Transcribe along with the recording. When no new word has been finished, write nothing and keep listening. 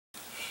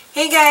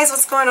Hey guys,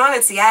 what's going on?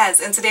 It's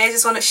Yaz, and today I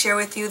just want to share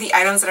with you the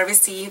items that I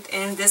received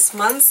in this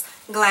month's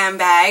glam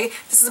bag.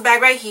 This is a bag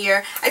right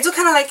here. I do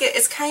kind of like it.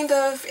 It's kind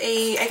of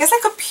I guess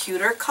like a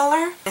pewter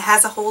color. It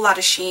has a whole lot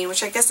of sheen,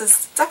 which I guess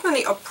is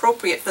definitely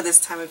appropriate for this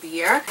time of the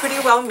year. Pretty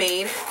well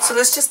made. So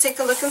let's just take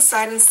a look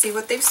inside and see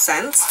what they've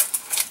sent.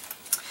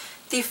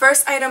 The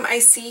first item I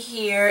see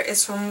here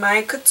is from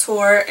my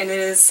Couture, and it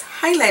is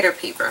highlighter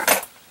paper.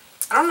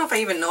 I don't know if I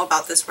even know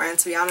about this brand,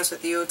 to be honest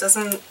with you.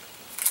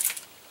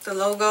 The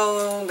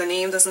logo, the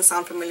name doesn't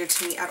sound familiar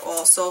to me at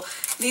all. So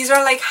these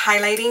are like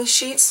highlighting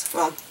sheets.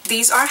 Well,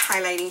 these are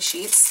highlighting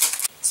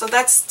sheets. So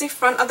that's the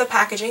front of the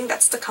packaging.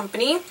 That's the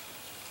company.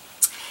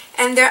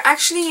 And they're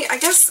actually, I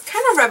guess,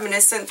 kind of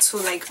reminiscent to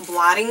like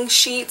blotting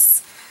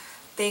sheets.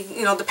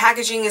 The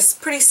packaging is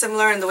pretty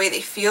similar, and the way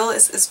they feel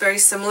is very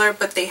similar,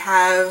 but they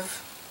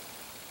have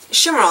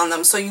shimmer on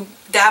them. So you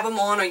dab them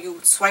on or you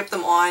swipe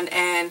them on,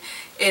 and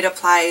it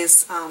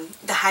applies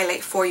the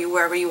highlight for you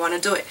wherever you want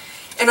to do it.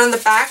 And on the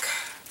back,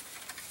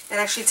 it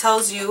actually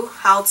tells you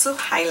how to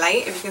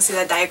highlight. If you can see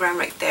that diagram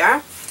right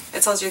there,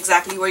 it tells you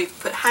exactly where you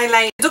put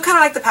highlight. I do kind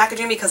of like the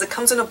packaging because it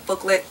comes in a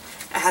booklet.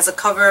 It has a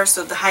cover,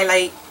 so the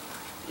highlight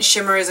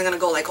shimmer isn't going to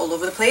go like all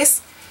over the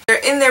place. They're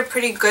in there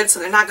pretty good, so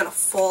they're not going to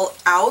fall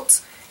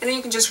out. And then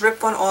you can just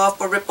rip one off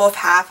or rip off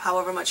half,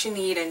 however much you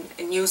need,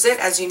 and use it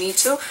as you need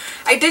to.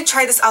 I did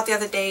try this out the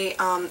other day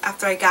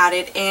after I got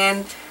it,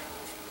 and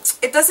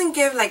it doesn't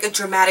give like a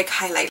dramatic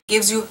highlight. It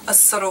gives you a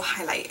subtle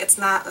highlight. It's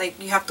not like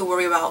you have to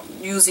worry about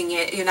using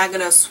it. You're not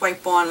going to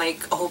swipe on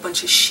like a whole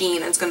bunch of sheen,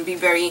 and it's going to be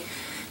very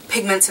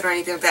pigmented or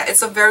anything like that.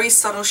 It's a very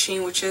subtle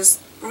sheen, which is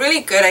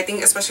really good. I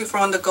think especially for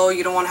on the go,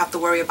 you don't want to have to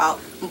worry about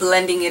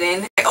blending it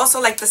in. I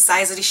also like the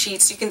size of the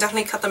sheets. You can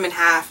definitely cut them in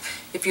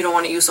half if you don't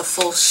want to use a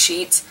full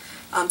sheet.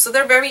 So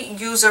they're very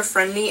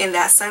user-friendly in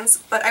that sense,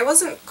 but I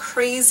wasn't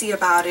crazy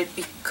about it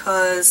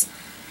because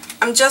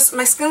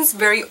my skin's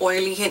very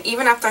oily, and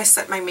even after I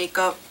set my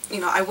makeup,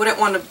 I wouldn't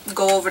want to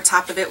go over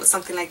top of it with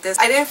something like this.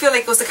 I didn't feel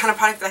like it was the kind of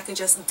product that I can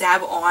just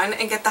dab on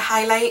and get the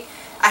highlight.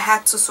 I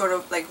had to sort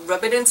of like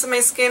rub it into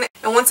my skin,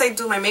 and once I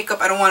do my makeup,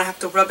 I don't want to have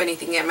to rub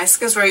anything in. My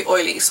skin's very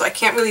oily, so I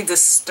can't really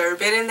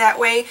disturb it in that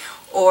way,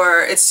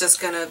 or it's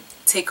just gonna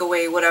take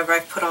away whatever I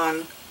put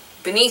on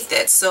beneath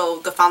it. So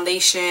the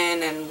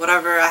foundation and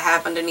whatever I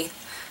have underneath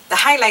the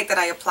highlight that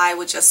I apply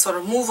would just sort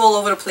of move all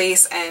over the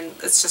place, and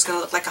it's just gonna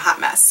look like a hot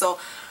mess. So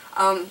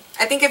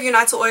I think if you're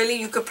not too oily,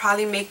 you could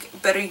probably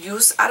make better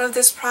use out of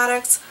this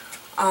product.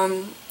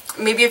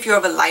 Maybe if you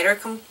have a lighter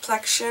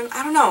complexion,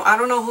 I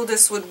don't know who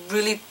this would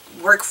really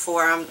work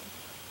for.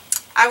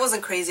 I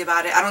wasn't crazy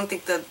about it. I don't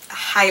think the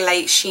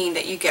highlight sheen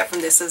that you get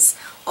from this is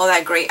all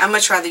that great. I'd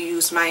much rather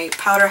use my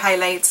powder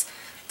highlights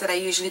that I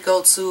usually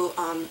go to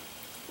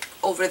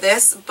over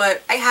this,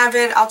 but I have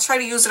it. I'll try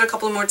to use it a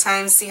couple more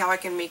times, see how I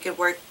can make it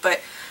work, but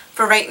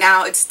for right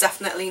now, it's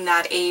definitely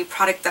not a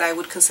product that I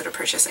would consider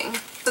purchasing.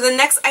 So the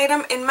next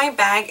item in my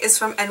bag is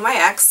from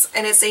NYX,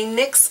 and it's a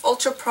NYX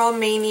Ultra Pro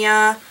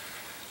Mania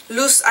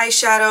loose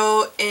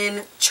eyeshadow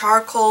in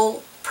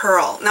charcoal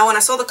pearl. Now when I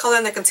saw the color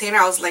in the container,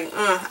 I was like,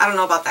 I don't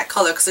know about that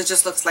color, because it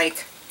just looks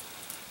like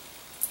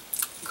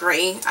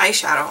gray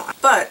eyeshadow.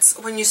 But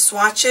when you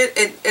swatch it,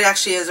 it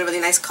actually is a really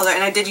nice color,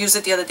 and I did use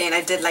it the other day and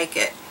I did like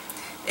it.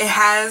 It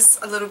has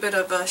a little bit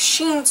of a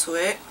sheen to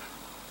it.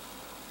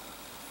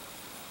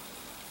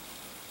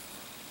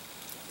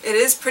 It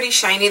is pretty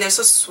shiny. There's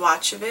a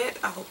swatch of it.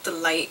 I hope the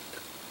light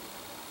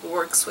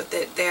works with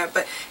it there,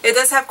 but it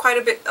does have quite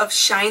a bit of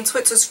shine to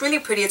it, so it's really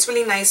pretty. It's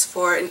really nice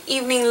for an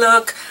evening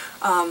look,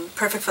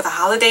 perfect for the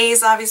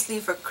holidays, obviously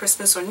for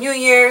Christmas or New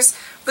Year's.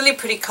 Really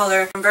pretty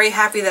color. I'm very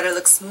happy that it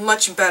looks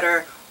much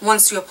better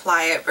once you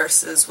apply it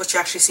versus what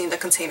you actually see in the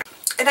container.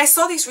 And I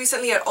saw these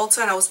recently at Ulta,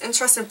 and I was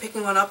interested in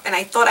picking one up, and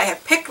I thought I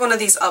had picked one of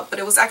these up, but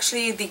it was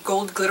actually the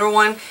gold glitter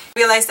one. I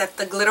realized that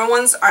the glitter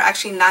ones are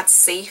actually not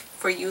safe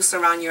for use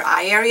around your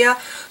eye area,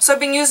 so I've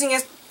been using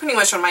it pretty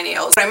much on my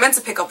nails. What I meant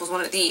to pick up was one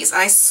of these, and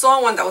I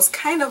saw one that was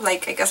kind of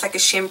like, I guess like a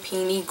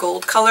champagne-y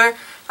gold color.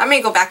 I may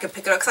go back and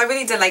pick it up because I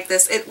really did like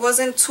this. It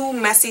wasn't too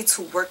messy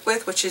to work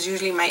with, which is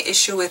usually my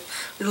issue with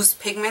loose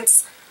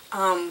pigments.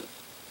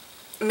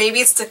 Maybe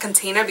it's the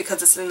container,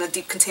 because it's in a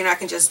deep container. I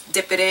can just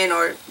dip it in,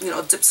 or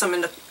dip some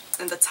in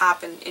the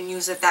top and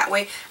use it that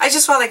way. I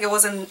just felt like it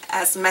wasn't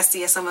as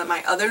messy as some of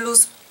my other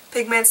loose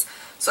pigments,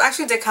 so I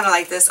actually did kind of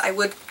like this. I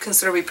would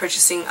consider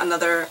repurchasing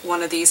another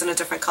one of these in a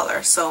different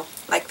color, so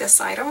like this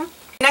item.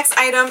 Next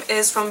item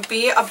is from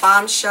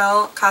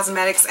Bombshell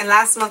Cosmetics, and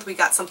last month we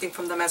got something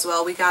from them as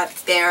well. We got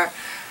their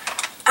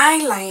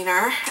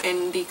eyeliner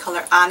in the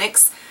color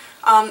Onyx.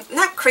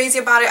 Not crazy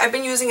about it. I've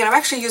been using it. I'm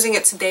actually using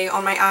it today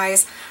on my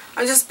eyes.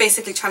 I'm just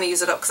basically trying to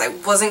use it up because I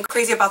wasn't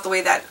crazy about the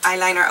way that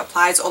eyeliner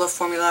applies, all the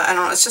formula. I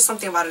don't know, it's just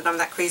something about it I'm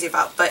not crazy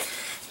about. But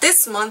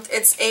this month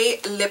it's a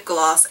lip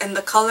gloss, and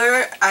the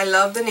color, I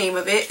love the name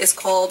of it, is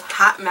called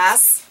Hot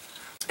Mess.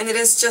 And it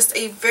is just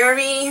a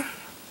very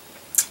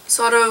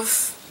sort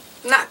of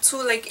not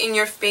too like in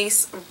your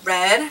face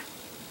red,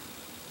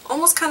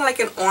 almost kind of like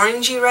an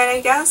orangey red,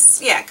 I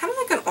guess. Yeah, kind of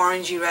like an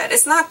orangey red.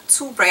 It's not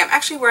too bright. I'm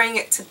actually wearing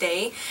it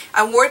today.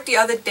 I wore it the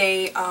other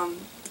day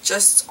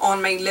just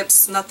on my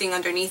lips, nothing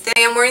underneath it.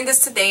 I am wearing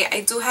this today.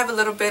 I do have a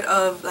little bit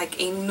of like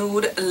a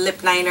nude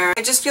lip liner.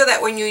 I just feel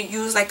that when you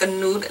use like a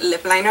nude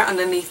lip liner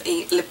underneath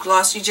a lip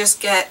gloss, you just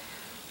get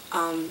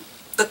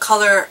the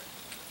color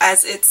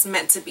as it's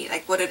meant to be,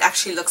 like what it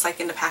actually looks like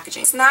in the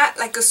packaging. It's not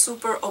like a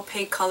super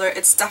opaque color.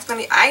 It's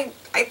definitely, I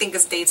think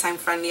it's daytime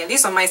friendly. At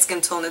least on my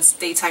skin tone, it's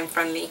daytime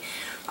friendly.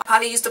 I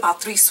probably used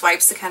about 3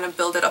 swipes to kind of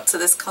build it up to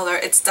this color.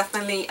 It's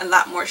definitely a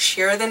lot more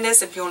sheer than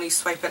this if you only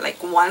swipe it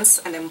like once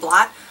and then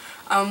blot.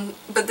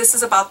 But this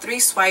is about 3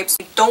 swipes.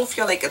 I don't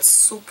feel like it's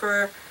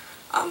super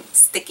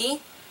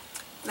sticky.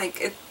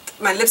 Like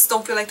my lips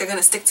don't feel like they're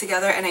gonna stick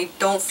together, and I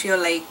don't feel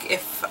like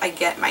if I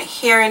get my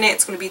hair in it,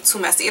 it's gonna be too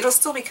messy. It'll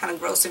still be kind of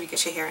gross if you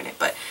get your hair in it,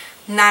 but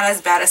not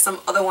as bad as some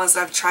other ones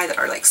that I've tried that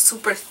are like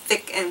super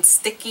thick and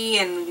sticky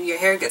and your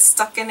hair gets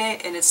stuck in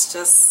it and it's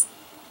just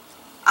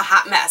a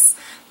hot mess.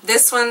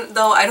 This one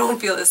though, I don't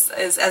feel is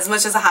as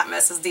much as a hot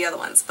mess as the other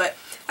ones, but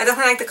I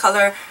definitely like the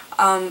color.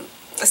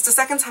 It's the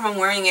second time I'm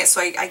wearing it,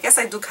 so I guess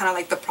I do kind of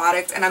like the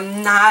product, and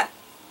I'm not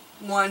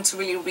one to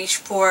really reach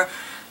for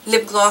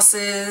lip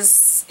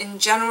glosses in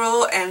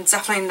general, and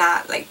definitely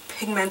not like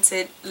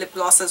pigmented lip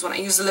glosses. When I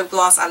use the lip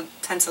gloss, I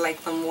tend to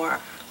like them more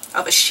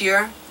of a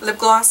sheer lip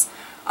gloss.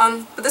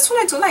 But this one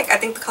I do like. I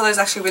think the color is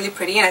actually really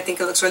pretty, and I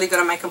think it looks really good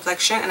on my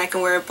complexion, and I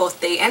can wear it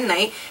both day and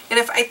night. And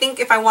I think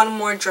if I want a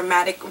more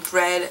dramatic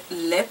red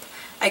lip,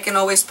 I can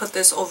always put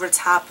this over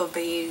top of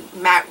a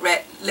matte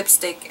red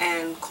lipstick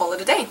and call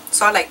it a day.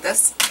 So I like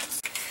this.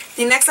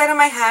 The next item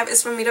I have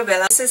is from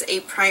Mirabella. This is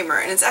a primer,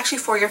 and it's actually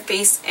for your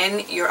face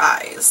and your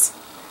eyes.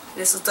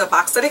 This is the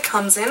box that it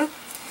comes in.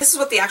 This is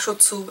what the actual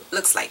tube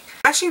looks like.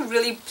 I'm actually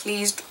really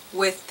pleased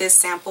with this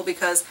sample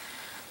because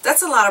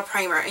that's a lot of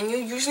primer, and you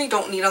usually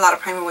don't need a lot of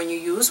primer when you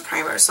use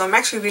primer. So I'm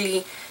actually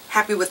really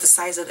happy with the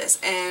size of this,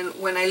 and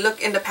when I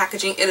look in the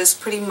packaging, it is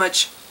pretty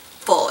much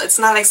full. It's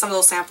not like some of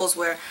those samples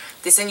where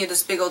they send you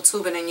this big old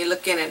tube and then you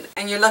look in it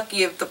and you're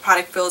lucky if the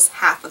product fills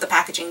half of the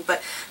packaging,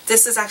 but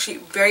this is actually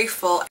very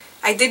full.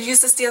 I did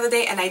use this the other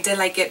day and I did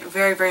like it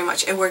very, very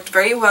much. It worked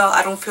very well.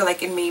 I don't feel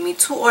like it made me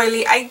too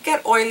oily. I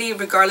get oily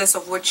regardless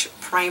of which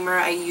primer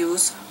I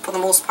use for the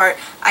most part.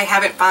 I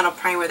haven't found a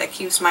primer that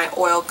keeps my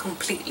oil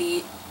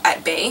completely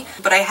at bay,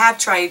 but I have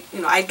tried,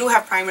 I do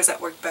have primers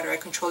that work better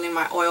at controlling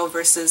my oil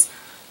versus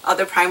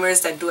other primers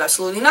that do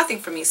absolutely nothing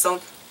for me.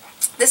 So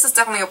this is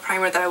definitely a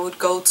primer that I would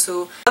go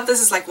to.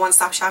 This is like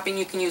one-stop shopping.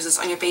 You can use this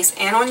on your face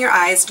and on your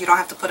eyes. You don't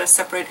have to put a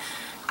separate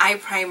eye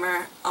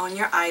primer on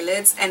your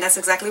eyelids, and that's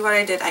exactly what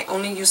I did. I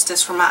only used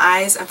this for my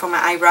eyes and for my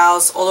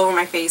eyebrows, all over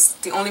my face.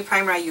 The only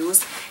primer I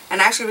used,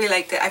 and I actually really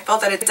liked it. I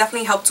felt that it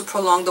definitely helped to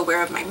prolong the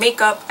wear of my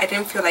makeup. I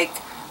didn't feel like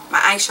my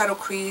eyeshadow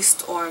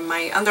creased or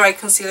my under eye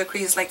concealer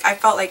creased. Like, I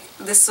felt like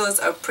this was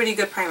a pretty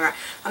good primer.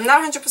 I'm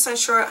not 100%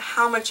 sure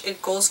how much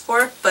it goes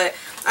for, but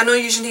I know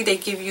usually they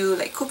give you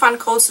like coupon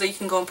codes so that you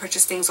can go and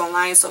purchase things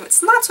online, so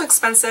it's not too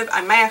expensive.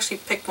 I might actually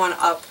pick one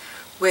up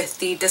with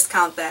the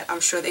discount that I'm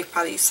sure they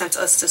probably sent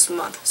us this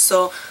month.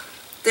 So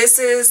this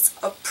is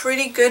a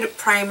pretty good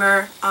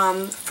primer.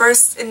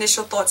 First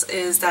initial thoughts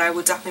is that I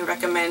would definitely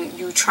recommend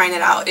you trying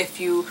it out if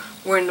you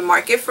were in the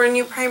market for a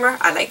new primer.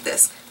 I like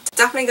this.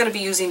 Definitely going to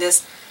be using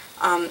this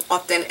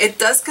often. It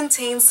does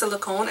contain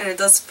silicone, and it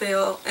does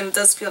feel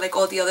like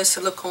all the other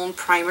silicone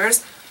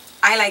primers.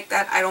 I like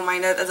that. I don't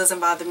mind that. That doesn't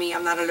bother me.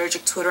 I'm not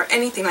allergic to it or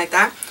anything like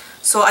that.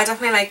 So I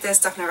definitely like this.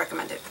 Definitely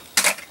recommend it.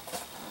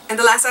 And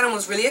the last item I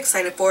was really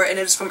excited for, and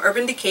it is from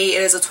Urban Decay.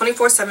 It is a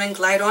 24/7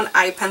 Glide On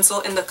Eye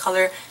Pencil in the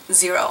color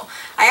 0.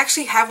 I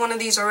actually have one of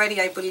these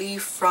already, I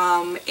believe,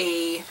 from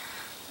a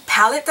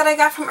palette that I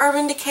got from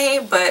Urban Decay,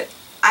 but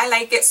I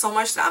like it so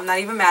much that I'm not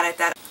even mad at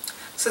that.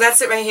 So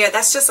that's it right here.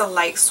 That's just a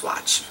light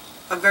swatch.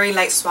 A very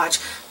light swatch.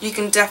 You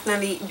can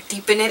definitely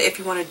deepen it if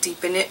you want to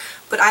deepen it,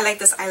 but I like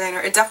this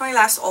eyeliner. It definitely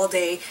lasts all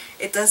day.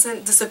 It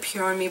doesn't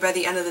disappear on me by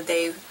the end of the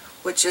day,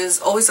 which is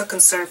always a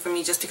concern for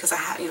me, just because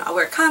I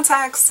wear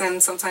contacts,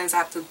 and sometimes I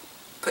have to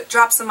put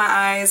drops in my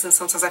eyes, and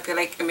sometimes I feel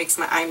like it makes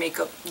my eye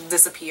makeup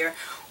disappear,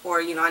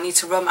 or I need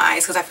to rub my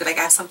eyes because I feel like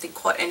I have something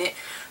caught in it.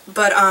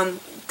 But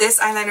this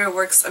eyeliner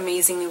works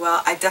amazingly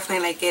well. I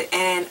definitely like it,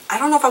 and I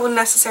don't know if I would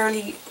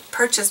necessarily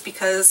purchase,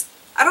 because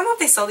I don't know if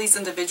they sell these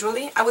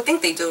individually. I would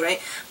think they do,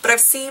 right? But I've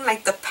seen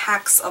like the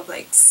packs of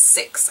like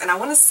 6, and I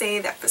want to say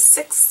that for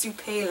 6 you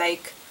pay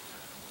like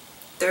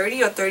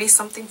 $30 or $30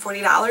 something,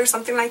 $40,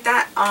 something like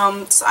that.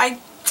 So I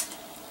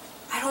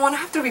don't want to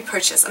have to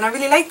repurchase, and I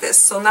really like this.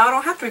 So now I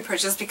don't have to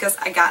repurchase because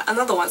I got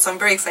another one. So I'm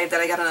very excited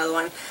that I got another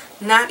one.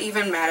 Not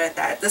even mad at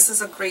that. This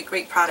is a great,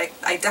 great product.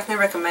 I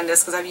definitely recommend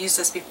this because I've used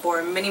this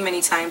before many,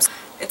 many times.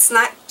 It's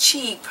not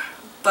cheap,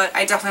 but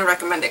I definitely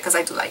recommend it because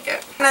I do like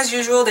it. And as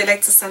usual, they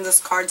like to send us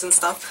cards and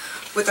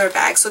stuff with our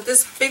bag. So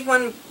this big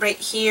one right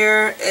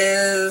here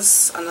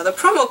is another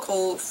promo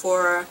code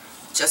for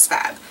Just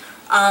Fab.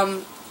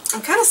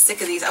 I'm kind of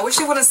sick of these. I wish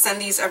they wouldn't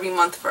send these every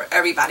month for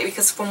everybody,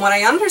 because from what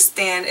I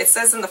understand, it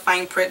says in the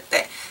fine print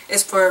that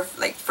it's for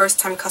like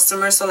first-time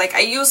customers. So like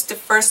I used the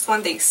first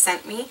one they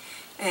sent me,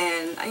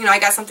 and you know, I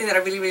got something that I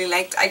really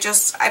liked. I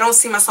don't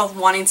see myself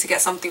wanting to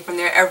get something from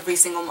there every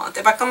single month.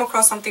 If I come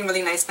across something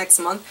really nice next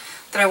month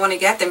that I want to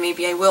get, then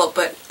maybe I will,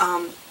 but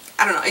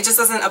I don't know, it just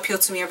doesn't appeal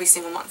to me every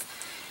single month.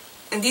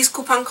 And these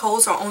coupon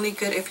codes are only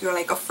good if you're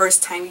like a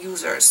first-time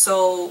user.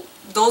 So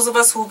those of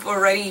us who've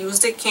already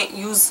used it can't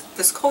use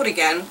this code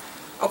again,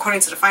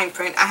 according to the fine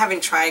print. I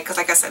haven't tried because,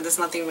 like I said, there's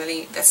nothing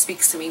really that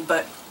speaks to me,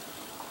 but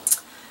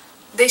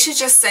they should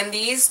just send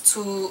these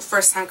to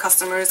first-time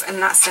customers and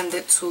not send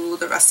it to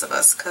the rest of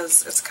us,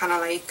 because it's kind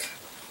of like,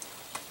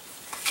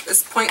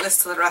 it's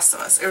pointless to the rest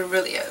of us. It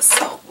really is.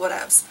 So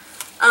whatevs.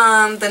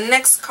 The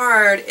next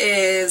card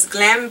is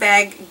Glam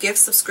Bag gift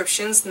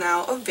subscriptions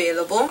now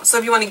available. So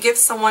if you want to give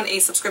someone a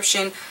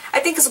subscription, I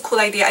think it's a cool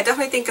idea. I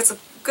definitely think it's a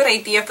good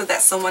idea for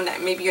that someone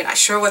that maybe you're not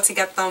sure what to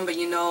get them, but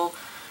you know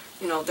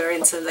they're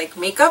into like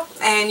makeup,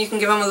 and you can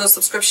give them a little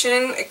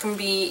subscription. It can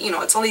be, you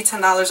know, it's only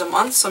 $10 a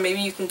month, so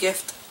maybe you can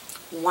gift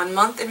 1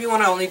 month if you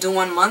want to only do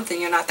 1 month and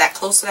you're not that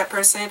close to that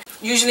person.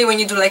 Usually when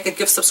you do like a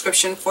gift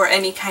subscription for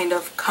any kind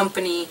of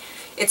company,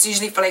 it's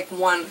usually for like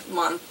 1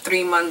 month,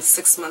 3 months,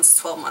 6 months,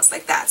 12 months,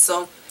 like that.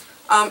 So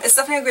it's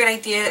definitely a great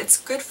idea. It's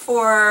good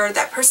for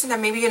that person that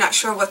maybe you're not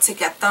sure what to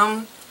get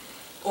them,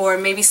 or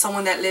maybe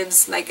someone that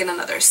lives like in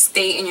another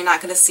state and you're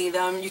not going to see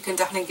them. You can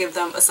definitely give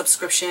them a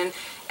subscription,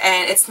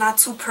 and it's not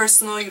too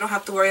personal. You don't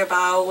have to worry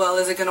about, well,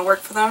 is it going to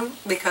work for them,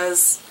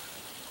 because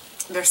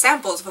they're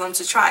samples for them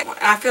to try. And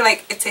I feel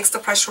like it takes the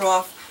pressure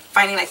off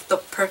finding like the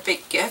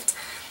perfect gift,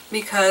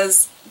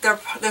 because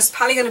there's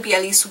probably going to be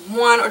at least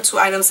 1 or 2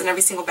 items in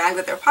every single bag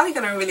that they're probably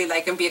going to really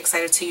like and be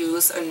excited to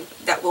use, and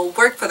that will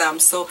work for them.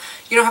 So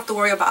you don't have to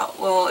worry about,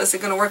 well, is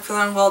it going to work for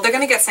them? Well, they're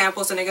going to get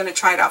samples and they're going to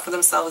try it out for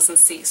themselves and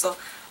see. So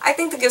I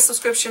think the gift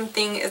subscription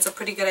thing is a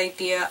pretty good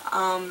idea.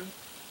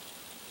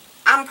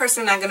 I'm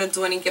personally not going to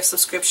do any gift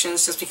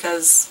subscriptions just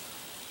because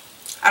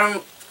I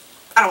don't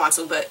want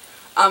to, but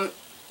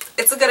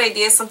it's a good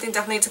idea. It's something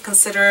definitely to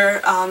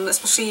consider,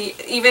 especially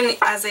even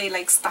as a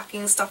like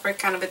stocking stuffer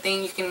kind of a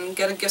thing. You can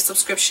get a gift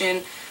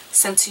subscription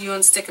sent to you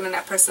and stick it in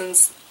that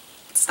person's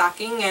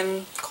stocking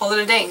and call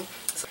it a day.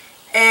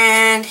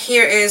 And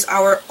here is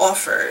our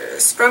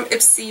offers. From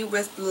Ipsy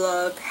with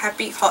love,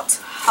 happy hot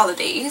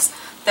holidays.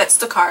 That's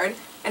the card.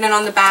 And then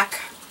on the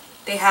back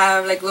they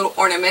have like little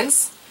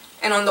ornaments,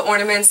 and on the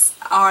ornaments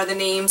are the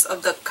names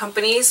of the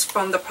companies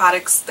from the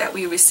products that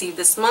we received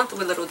this month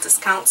with little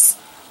discounts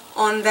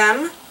on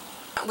them.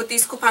 With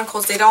these coupon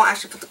codes, they don't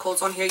actually put the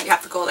codes on here. You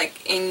have to go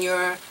like in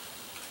your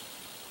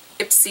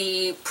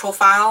Ipsy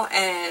profile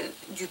and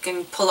you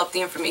can pull up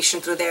the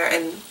information through there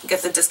and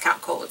get the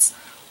discount codes,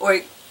 or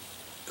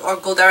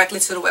go directly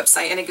to the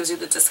website and it gives you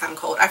the discount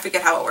code. I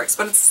forget how it works,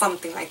 but it's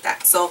something like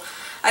that. So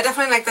I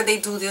definitely like that they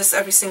do this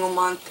every single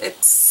month.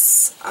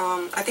 It's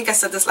I think I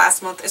said this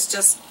last month,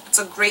 it's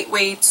a great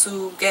way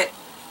to get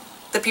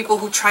the people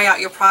who try out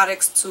your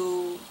products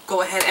to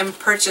go ahead and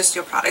purchase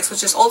your products,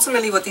 which is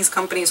ultimately what these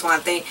companies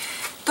want. They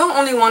don't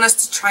only want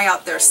us to try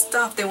out their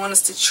stuff, they want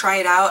us to try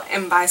it out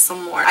and buy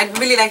some more. I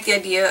really like the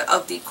idea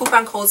of the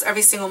coupon codes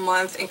every single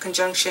month in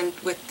conjunction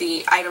with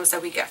the items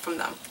that we get from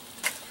them.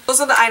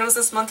 Those are the items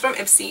this month from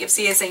Ipsy.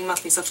 Ipsy is a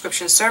monthly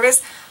subscription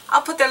service.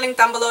 I'll put their link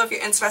down below if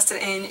you're interested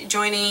in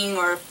joining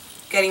or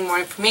getting more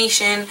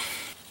information.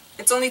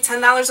 It's only $10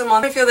 a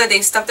month. I feel that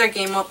they've stepped their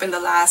game up in the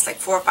last like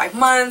 4 or 5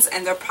 months,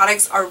 and their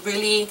products are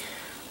really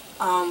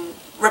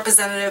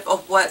representative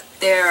of what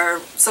their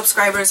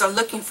subscribers are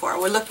looking for.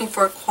 We're looking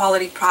for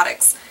quality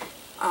products.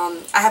 I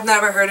have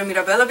never heard of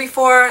Mirabella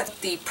before.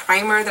 The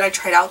primer that I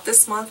tried out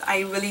this month,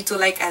 I really do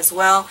like as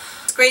well.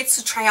 It's great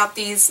to try out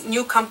these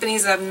new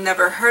companies that I've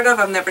never heard of,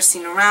 I've never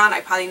seen around.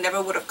 I probably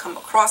never would have come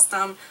across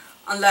them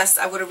unless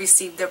I would have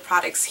received their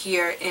products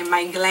here in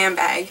my glam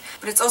bag.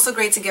 But it's also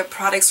great to get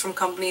products from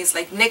companies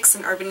like NYX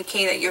and Urban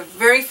Decay that you're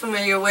very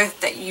familiar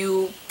with, that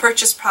you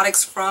purchase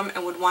products from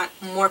and would want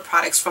more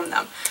products from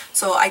them.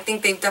 So I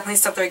think they've definitely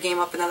stepped their game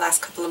up in the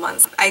last couple of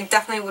months. I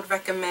definitely would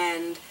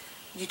recommend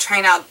you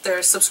trying out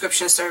their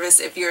subscription service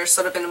if you're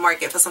sort of in the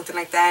market for something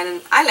like that.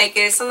 And I like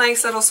it. It's a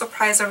nice little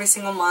surprise every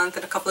single month,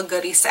 and a couple of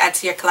goodies to add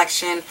to your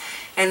collection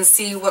and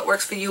see what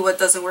works for you, what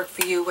doesn't work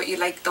for you, what you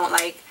like, don't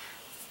like.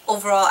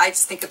 Overall, I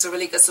just think it's a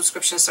really good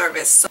subscription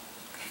service. So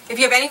if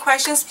you have any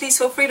questions, please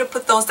feel free to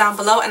put those down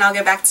below and I'll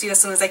get back to you as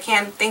soon as I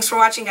can. Thanks for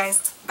watching,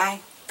 guys. Bye.